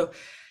that. So,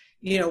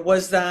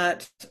 was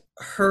that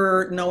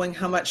her knowing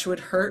how much it would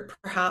hurt,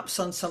 perhaps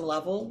on some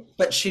level,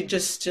 but she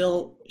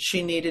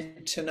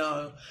needed to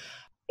know.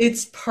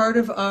 It's part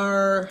of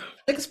our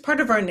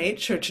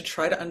nature to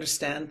try to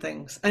understand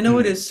things. I know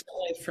it is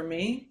for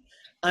me.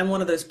 I'm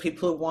one of those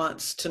people who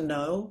wants to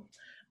know.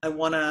 I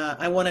want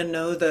to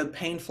know the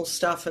painful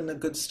stuff and the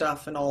good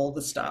stuff and all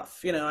the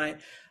stuff. I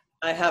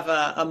have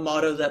a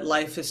motto that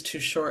life is too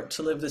short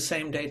to live the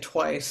same day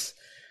twice.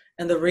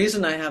 And the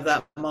reason I have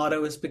that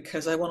motto is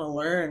because I want to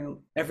learn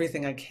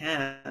everything I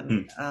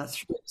can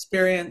through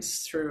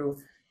experience, through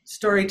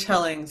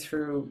storytelling,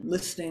 through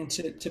listening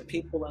to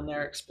people and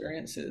their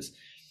experiences.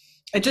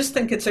 I just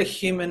think it's a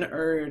human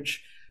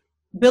urge.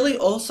 Billie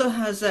also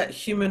has that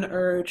human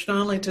urge, not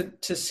only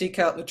to seek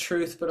out the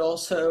truth, but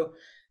also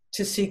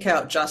to seek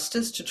out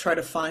justice, to try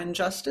to find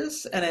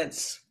justice. And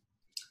it's,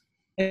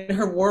 in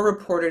her war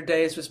reporter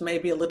days, was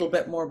maybe a little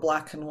bit more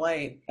black and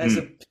white. As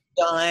a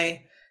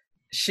guy,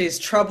 she's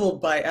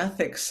troubled by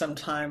ethics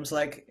sometimes.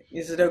 Like,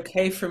 is it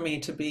okay for me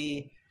to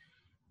be,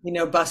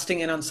 busting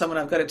in on someone?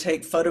 I've got to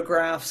take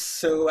photographs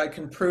so I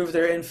can prove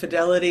their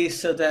infidelity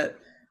so that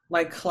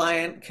my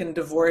client can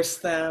divorce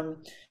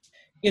them.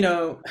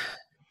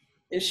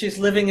 She's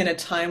living in a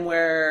time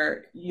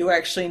where you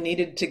actually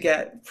needed to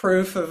get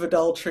proof of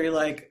adultery,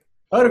 like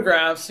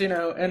photographs, in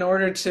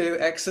order to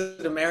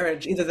exit a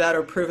marriage, either that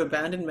or prove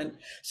abandonment.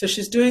 So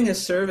she's doing a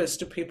service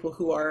to people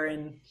who are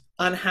in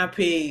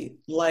unhappy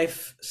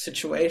life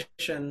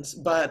situations,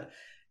 but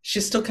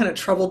she's still kind of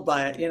troubled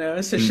by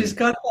it, so she's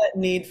got that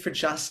need for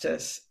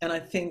justice. And I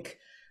think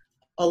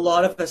a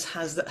lot of us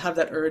have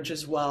that urge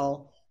as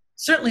well.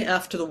 Certainly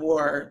after the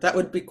war, that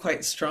would be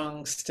quite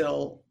strong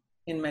still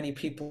in many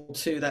people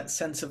too, that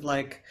sense of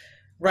like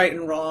right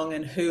and wrong,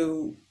 and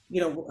who,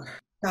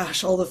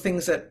 all the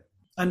things that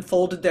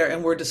unfolded there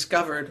and were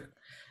discovered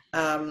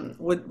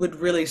would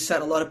really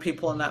set a lot of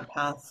people on that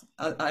path,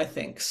 I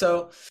think.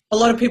 So a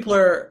lot of people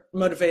are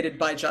motivated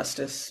by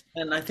justice,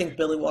 and I think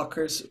Billie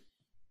Walker's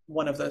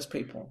one of those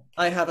people.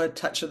 I have a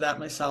touch of that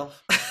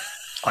myself.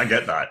 I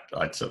get that.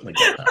 I certainly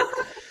get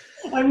that.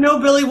 I'm no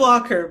Billie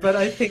Walker, but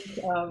I think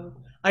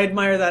I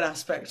admire that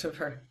aspect of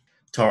her.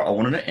 Tara, I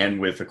wanted to end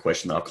with a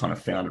question that I've kind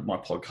of founded my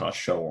podcast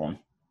show on.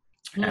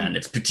 And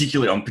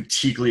I'm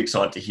particularly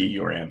excited to hear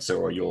your answer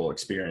or your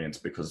experience,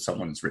 because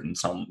someone's written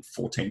some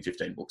 14,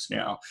 15 books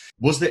now.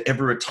 Was there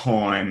ever a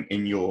time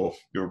in your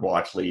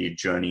writerly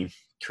journey,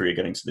 career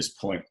getting to this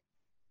point,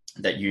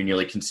 that you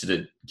nearly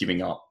considered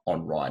giving up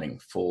on writing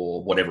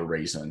for whatever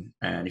reason?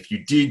 And if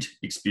you did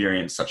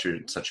experience such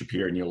a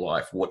period in your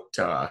life, what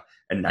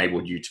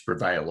enabled you to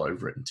prevail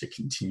over it and to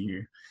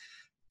continue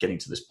getting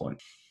to this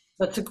point?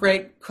 That's a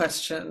great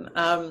question.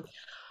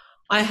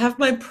 I have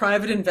my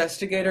private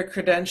investigator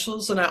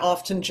credentials, and I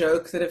often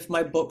joke that if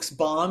my books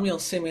bomb, you'll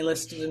see me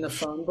listed in the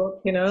phone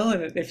book,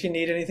 and if you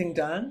need anything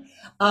done.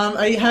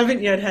 I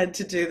haven't yet had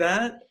to do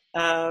that.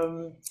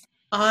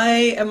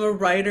 I am a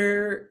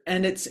writer,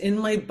 and it's in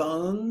my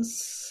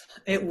bones.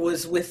 It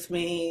was with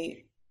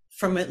me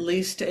from at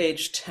least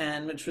age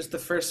 10, which was the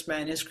first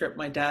manuscript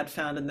my dad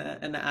found in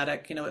the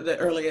attic, the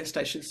earliest,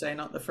 I should say,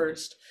 not the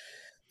first,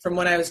 from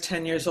when I was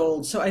 10 years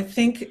old. So I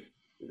think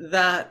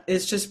that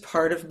is just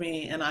part of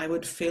me, and I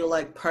would feel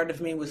like part of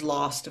me was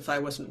lost if I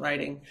wasn't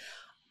writing.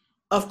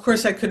 Of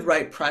course, I could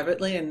write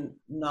privately and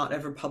not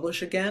ever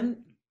publish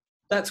again.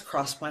 That's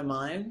crossed my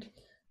mind.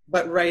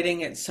 But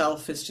writing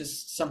itself is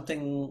just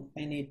something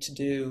I need to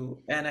do.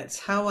 And it's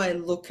how I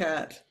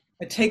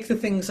take the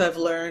things I've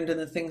learned and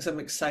the things I'm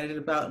excited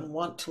about and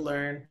want to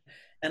learn,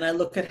 and I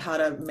look at how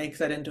to make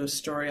that into a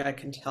story I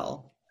can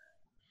tell.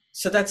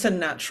 So that's a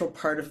natural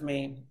part of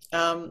me.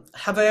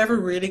 Have I ever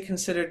really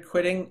considered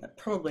quitting?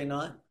 Probably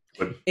not.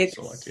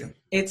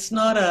 It's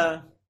not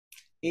a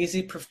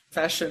easy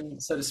profession,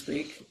 so to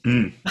speak.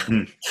 I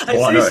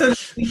say so to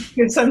speak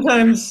because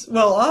sometimes,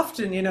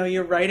 often,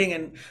 you're writing,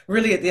 and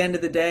really at the end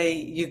of the day,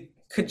 you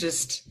could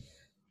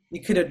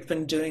have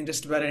been doing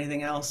just about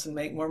anything else and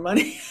make more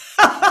money.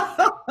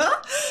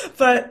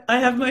 But I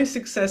have my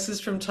successes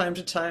from time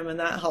to time, and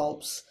that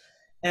helps.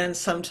 And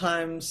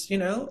sometimes,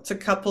 it's a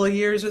couple of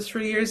years or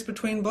 3 years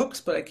between books,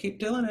 but I keep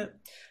doing it.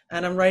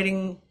 And I'm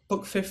writing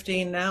book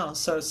 15 now.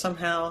 So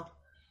somehow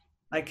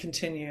I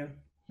continue.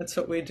 That's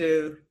what we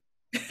do.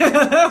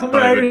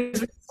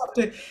 Writers,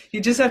 you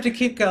just have to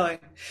keep going.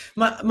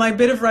 My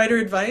bit of writer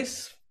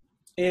advice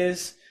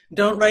is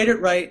don't write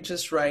it right,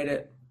 just write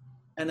it.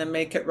 And then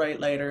make it right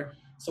later.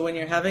 So when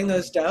you're having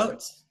those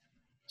doubts,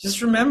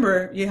 just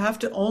remember you have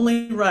to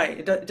only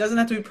write. It doesn't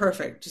have to be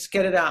perfect. Just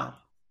get it out.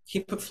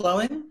 Keep it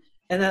flowing.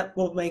 And that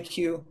will make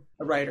you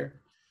a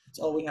writer. That's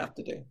all we have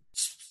to do.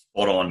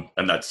 Spot on.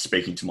 And that's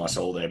speaking to my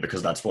soul there,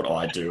 because that's what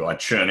I do. I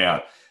churn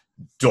out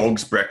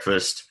dog's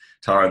breakfast,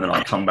 Tara, and then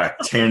I come back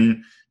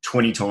 10,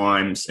 20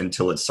 times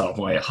until it's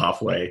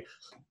halfway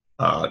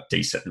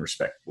decent and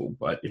respectable.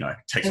 But, it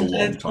takes a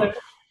long time.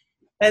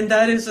 And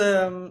that is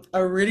a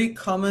really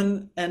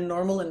common and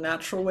normal and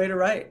natural way to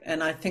write.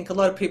 And I think a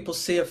lot of people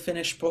see a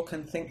finished book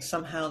and think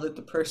somehow that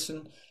the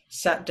person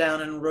sat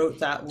down and wrote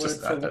that word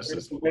for word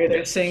the way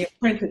they're saying it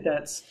printed.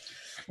 That's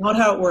not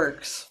how it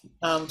works.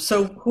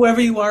 So whoever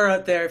you are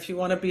out there, if you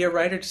want to be a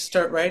writer, just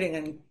start writing,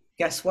 and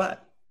guess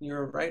what?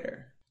 You're a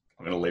writer.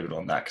 I'm going to leave it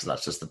on that because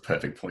that's just the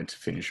perfect point to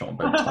finish on.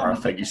 But Tara,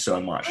 thank you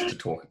so much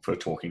for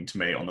talking to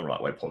me on the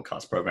Right Way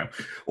podcast program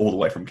all the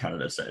way from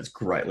Canada. So it's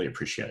greatly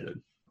appreciated.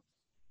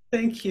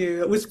 Thank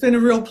you. It's been a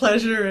real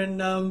pleasure,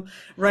 and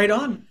right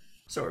on.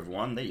 So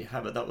everyone, there you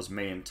have it. That was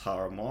me and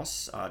Tara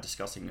Moss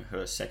discussing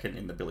her second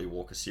in the Billie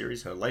Walker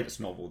series, her latest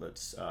novel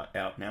that's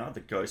out now, The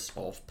Ghosts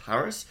of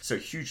Paris. So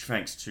huge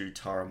thanks to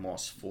Tara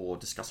Moss for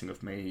discussing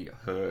with me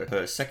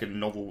her second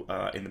novel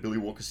in the Billie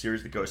Walker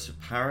series, The Ghosts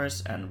of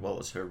Paris, and as well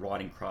as her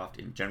writing craft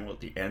in general at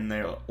the end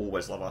there. I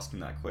always love asking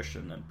that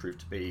question and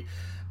proved to be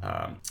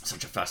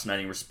such a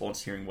fascinating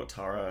response, hearing what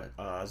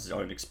Tara's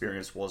own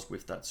experience was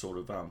with that sort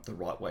of the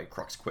right way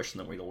crux question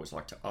that we'd always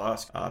like to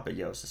ask. But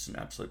yeah, it was just an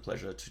absolute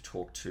pleasure to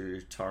talk to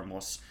Tara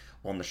Moss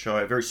on the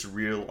show. Very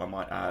surreal, I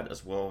might add,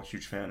 as well.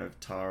 Huge fan of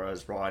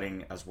Tara's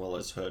writing as well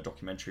as her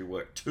documentary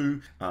work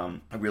too. I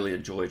really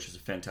enjoyed, she's a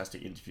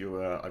fantastic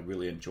interviewer. I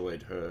really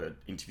enjoyed her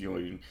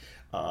interviewing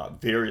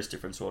various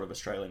different sort of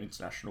Australian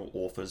international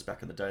authors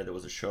back in the day. There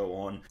was a show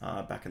on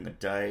back in the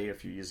day a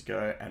few years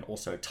ago, and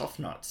also Tough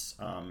Nuts.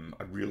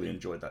 I really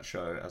enjoyed that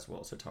show as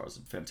well. So Tara's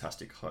a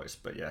fantastic host,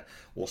 but yeah,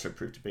 also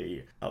proved to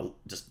be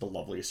just the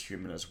loveliest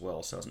human as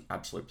well. So it was an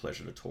absolute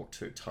pleasure to talk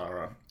to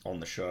Tara on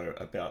the show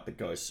about The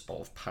Ghosts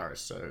of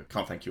Paris. So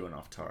can't thank you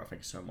enough, Tara. Thank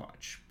you so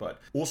much. But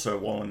also,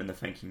 while I'm in the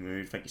thanking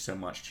mood, thank you so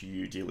much to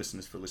you, dear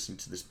listeners, for listening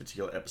to this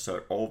particular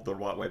episode of the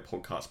Right Way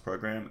podcast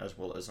program, as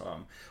well as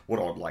what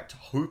I would like to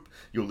hope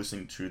you're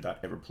listening to that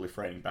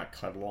ever-proliferating back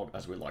catalogue,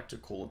 as we like to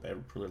call it, the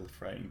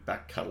ever-proliferating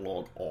back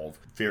catalogue of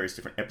various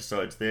different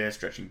episodes there,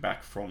 stretching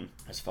back from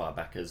as far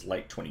back as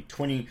late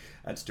 2020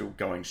 and still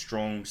going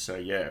strong. So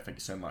yeah, thank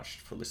you so much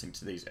for listening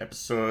to these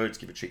episodes.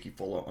 Give a cheeky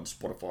follow on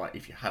Spotify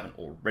if you haven't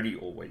already,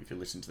 or if you're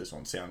listening to this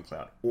on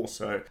SoundCloud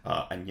also.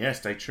 And yeah,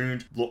 stay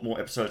tuned. A lot more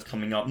episodes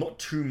coming up. Not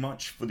too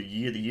much for the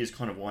year. The year's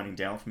kind of winding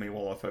down for me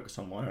while I focus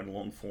on my own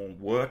long-form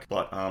work.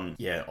 But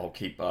yeah, I'll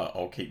keep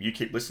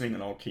listening,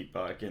 and I'll keep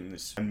getting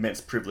this immense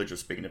privilege of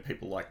speaking to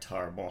people like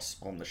Tara Moss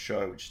on the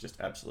show, which is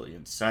just absolutely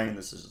insane.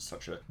 This is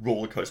such a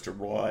roller coaster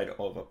ride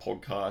of a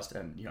podcast,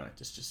 and you know,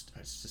 it's just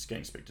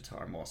getting to speak to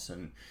Tara Moss,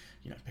 and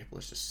you know, people,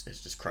 it's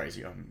just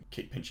crazy. I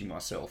keep pinching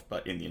myself,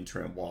 but in the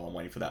interim, while I'm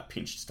waiting for that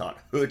pinch to start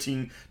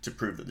hurting to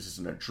prove that this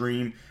isn't a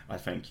dream, I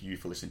thank you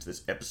for listening to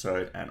this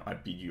episode, and I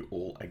bid you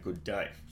all a good day.